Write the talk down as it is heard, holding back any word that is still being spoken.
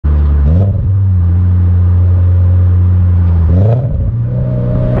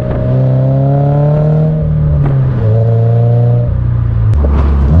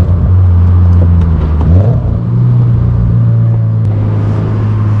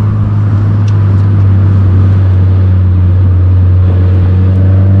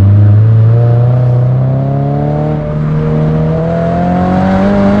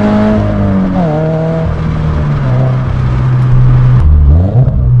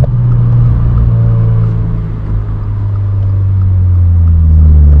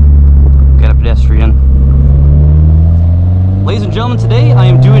gentlemen, today I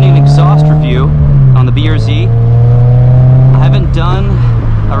am doing an exhaust review on the BRZ. I haven't done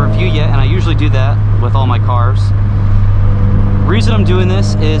a review yet, and I usually do that with all my cars. Reason I'm doing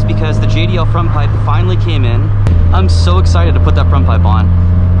this is because the JDL front pipe finally came in. I'm so excited to put that front pipe on.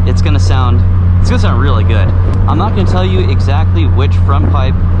 It's gonna sound really good. I'm not gonna tell you exactly which front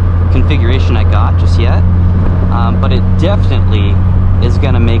pipe configuration I got just yet, but it definitely is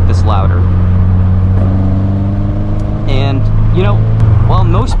gonna make this louder. And you know, while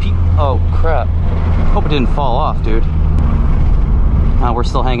most people, oh crap, hope it didn't fall off, dude. We're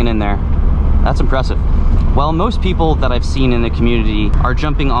still hanging in there. That's impressive. While most people that I've seen in the community are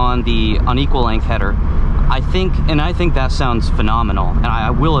jumping on the unequal length header, I think that sounds phenomenal, and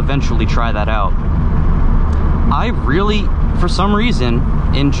I will eventually try that out. I really, for some reason,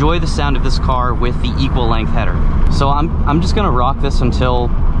 enjoy the sound of this car with the equal length header. So I'm just gonna rock this until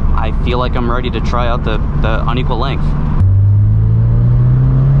I feel like I'm ready to try out the unequal length.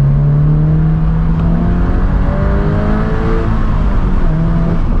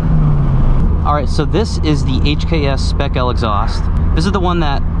 Alright, so this is the HKS Spec L exhaust. This is the one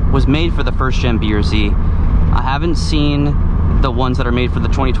that was made for the first gen BRZ. I haven't seen the ones that are made for the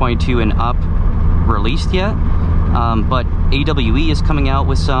 2022 and up released yet, but AWE is coming out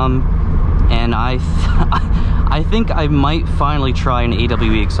with some, and I think I might finally try an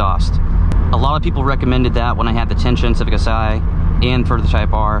AWE exhaust. A lot of people recommended that when I had the 10-gen Civic Si and for the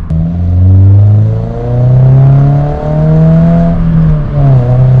Type R.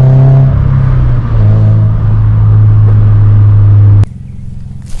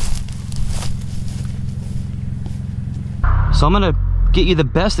 So I'm gonna get you the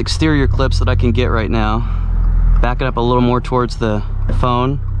best exterior clips that I can get right now. Back it up a little more towards the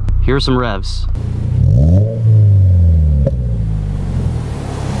phone. Here's some revs.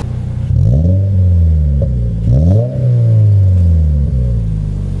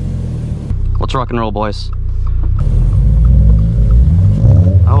 Let's rock and roll, boys.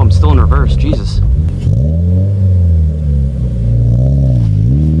 Oh, I'm still in reverse, Jesus.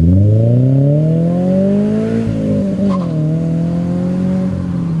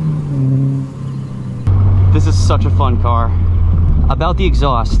 This is such a fun car. About the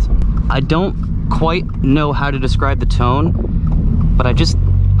exhaust, I don't quite know how to describe the tone, but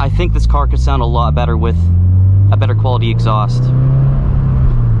I think this car could sound a lot better with a better quality exhaust.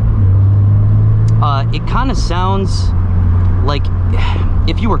 It kind of sounds like,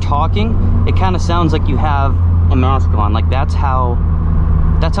 if you were talking, it kind of sounds like you have a mask on. Like that's how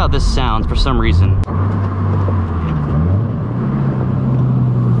this sounds for some reason.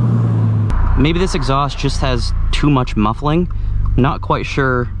 Maybe this exhaust just has too much muffling. Not quite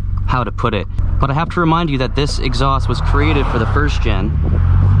sure how to put it, but I have to remind you that this exhaust was created for the first gen.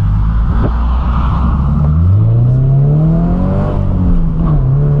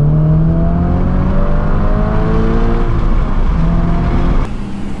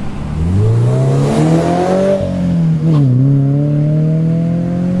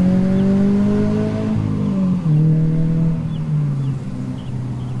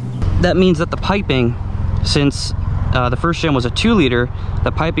 That means that the piping, since the first gen was a 2-liter,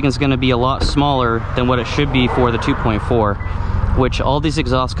 the piping is going to be a lot smaller than what it should be for the 2.4, which all these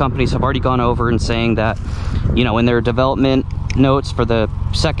exhaust companies have already gone over and saying that, you know, in their development notes for the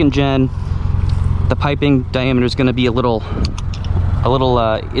second gen, the piping diameter is going to be it's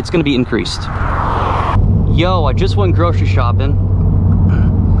going to be increased. Yo, I just went grocery shopping.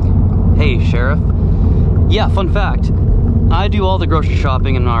 Hey, Sheriff. Yeah, fun fact. I do all the grocery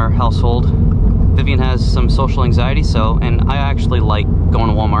shopping in our household. Vivian has some social anxiety, and I actually like going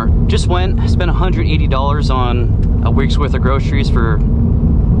to Walmart. Just spent $180 on a week's worth of groceries for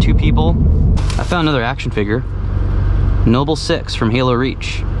 2 people. I found another action figure. Noble 6 from Halo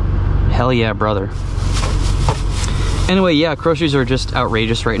Reach. Hell yeah, brother. Anyway, yeah, groceries are just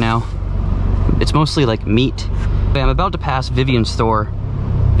outrageous right now. It's mostly like meat. I'm about to pass Vivian's store.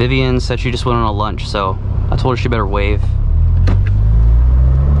 Vivian said she just went on a lunch, so I told her she better wave.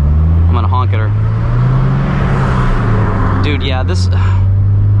 I'm gonna honk at her. Dude, yeah, this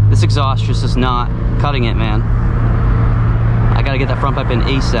exhaust just is not cutting it, man. I gotta get that front pipe in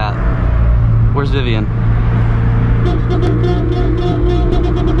ASAP. Where's Vivian?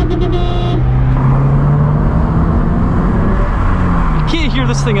 I can't hear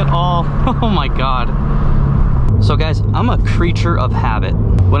this thing at all. Oh my god. So guys, I'm a creature of habit.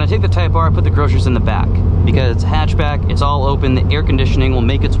 When I take the Type R, I put the groceries in the back because it's a hatchback, it's all open, the air conditioning will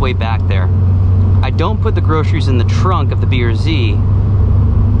make its way back there. I don't put the groceries in the trunk of the BRZ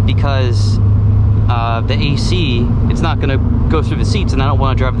because the AC, it's not gonna go through the seats, and I don't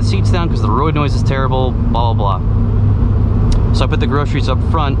wanna drive the seats down because the road noise is terrible, blah, blah, blah. So I put the groceries up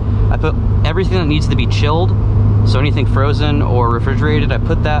front. I put everything that needs to be chilled, so anything frozen or refrigerated, I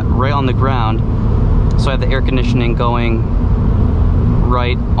put that right on the ground. So I have the air conditioning going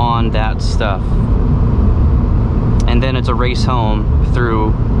right on that stuff. And then it's a race home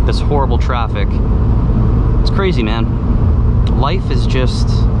through this horrible traffic. It's crazy, man. Life is just...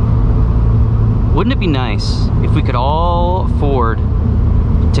 Wouldn't it be nice if we could all afford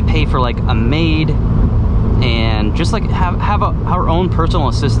to pay for like a maid and just like have our own personal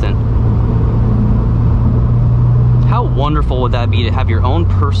assistant? How wonderful would that be to have your own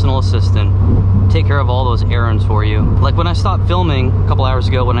personal assistant take care of all those errands for you? Like when I stopped filming a couple hours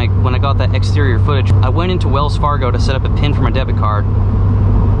ago, when I got that exterior footage, I went into Wells Fargo to set up a PIN for my debit card.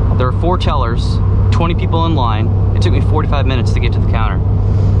 There were 4 tellers, 20 people in line. It took me 45 minutes to get to the counter.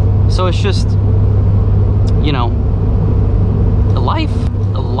 So it's just, you know, a life.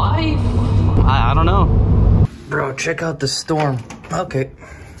 I don't know. Bro, check out the storm. Okay.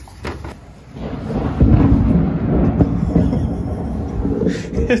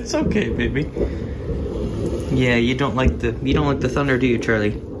 It's okay, baby. Yeah, you don't like the thunder, do you,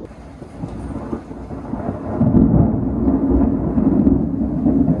 Charlie?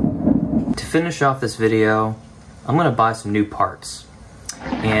 To finish off this video, I'm gonna buy some new parts.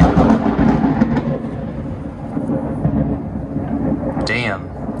 And damn,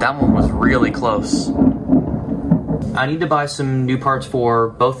 that one was really close. I need to buy some new parts for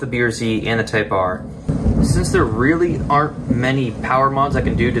both the BRZ and the Type R. Since there really aren't many power mods I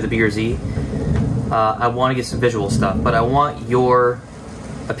can do to the BRZ, I want to get some visual stuff, but I want your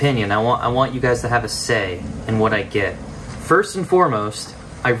opinion. I want you guys to have a say in what I get. First and foremost,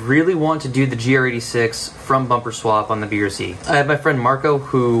 I really want to do the GR86 from bumper swap on the BRZ. I have my friend Marco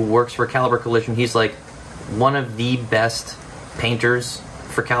who works for Caliber Collision. He's like one of the best painters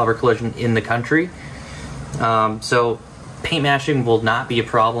for Caliber Collision in the country. So paint mashing will not be a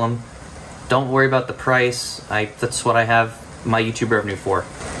problem. Don't worry about the price. That's what I have my YouTube revenue for.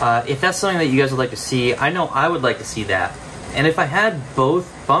 If that's something that you guys would like to see, I know I would like to see that. And if I had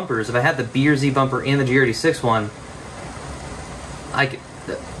both bumpers, if I had the BRZ bumper and the GR86 one,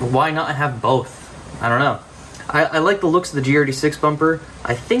 why not have both? I don't know. I like the looks of the GR86 bumper.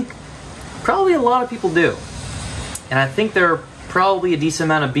 I think probably a lot of people do. And I think there are probably a decent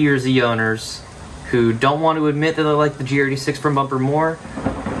amount of BRZ owners who don't want to admit that they like the GR86 front bumper more,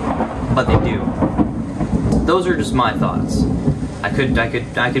 but they do. Those are just my thoughts. I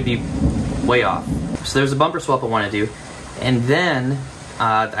could be way off. So there's a bumper swap I want to do, and then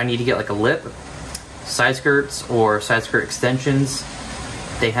I need to get like a lip, side skirts or side skirt extensions.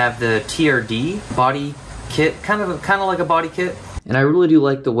 They have the TRD body kit, kind of like a body kit, and I really do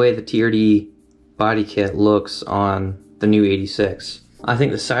like the way the TRD body kit looks on the new 86. I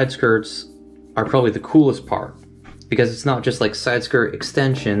think the side skirts are probably the coolest part, because it's not just like side skirt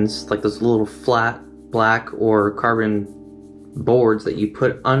extensions, like those little flat black or carbon boards that you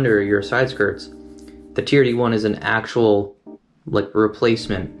put under your side skirts. The TRD one is an actual like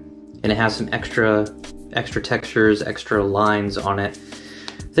replacement, and it has some extra textures, extra lines on it.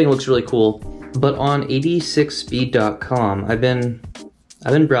 I think it looks really cool. But on 86speed.com, I've been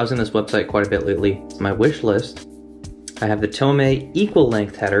browsing this website quite a bit lately. It's my wish list. I have the Tomei equal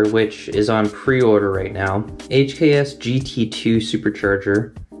length header, which is on pre-order right now. HKS GT2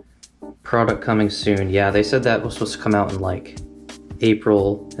 supercharger, product coming soon. Yeah, they said that was supposed to come out in like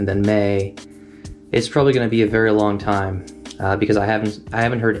April and then May. It's probably going to be a very long time because I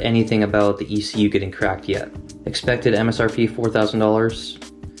haven't heard anything about the ECU getting cracked yet. Expected MSRP $4,000.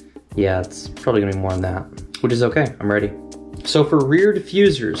 Yeah, it's probably going to be more than that, which is okay. I'm ready. So for rear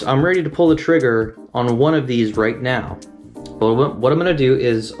diffusers, I'm ready to pull the trigger on one of these right now. But what I'm gonna do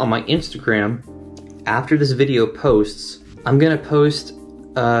is on my Instagram, after this video posts, I'm gonna post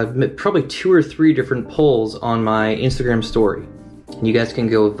probably 2 or 3 different polls on my Instagram story. And you guys can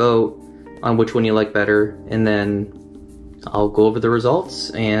go vote on which one you like better, and then I'll go over the results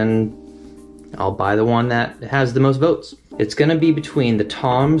and I'll buy the one that has the most votes. It's gonna be between the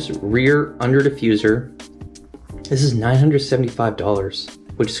Tom's rear under diffuser. This is $975,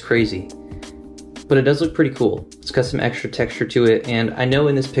 which is crazy. But it does look pretty cool. It's got some extra texture to it, and I know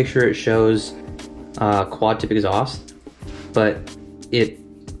in this picture it shows quad tip exhaust, but it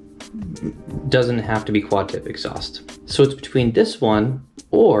doesn't have to be quad tip exhaust. So it's between this one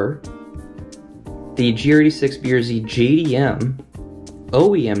or the GR86 BRZ JDM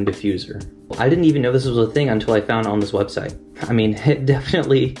OEM diffuser. I didn't even know this was a thing until I found it on this website. I mean, it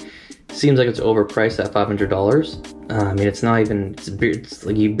definitely seems like it's overpriced at $500. I mean, it's not even, it's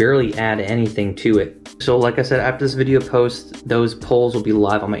like you barely add anything to it. So like I said, after this video posts, those polls will be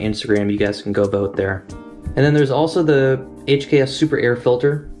live on my Instagram. You guys can go vote there. And then there's also the HKS Super Air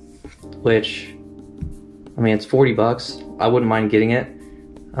Filter, which, I mean, it's 40 bucks. I wouldn't mind getting it.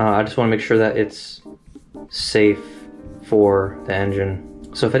 I just want to make sure that it's safe for the engine.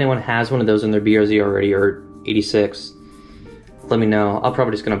 So if anyone has one of those in their BRZ already, or 86, let me know. I'm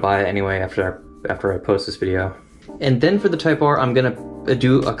probably just gonna buy it anyway after I post this video. And then for the Type R, I'm gonna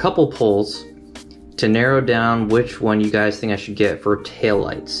do a couple polls to narrow down which one you guys think I should get for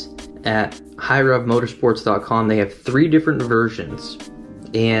taillights. At HighRevMotorsports.com, they have 3 different versions,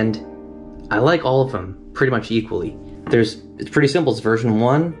 and I like all of them pretty much equally. It's pretty simple. It's version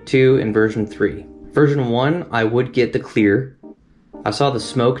 1, 2, and version 3. Version 1, I would get the clear. I saw the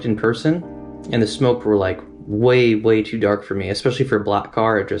smoked in person, and the smoke were like way too dark for me, especially for a black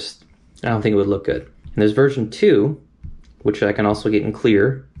car. I don't think it would look good. And there's version 2, which I can also get in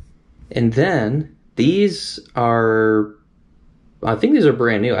clear. And then these are, I think these are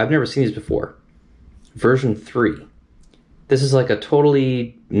brand new. I've never seen these before. Version 3. This is like a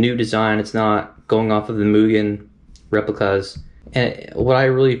totally new design. It's not going off of the Mugen replicas. And what I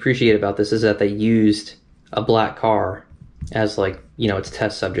really appreciate about this is that they used a black car as, like, you know, its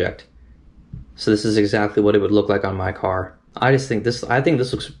test subject. So this is exactly what it would look like on my car. I think this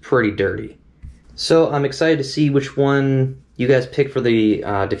looks pretty dirty. So I'm excited to see which one you guys pick for the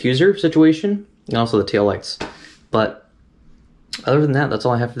diffuser situation and also the taillights. But other than that, that's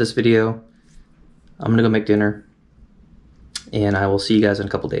all I have for this video. I'm gonna go make dinner, and I will see you guys in a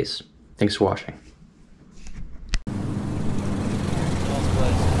couple days. Thanks for watching.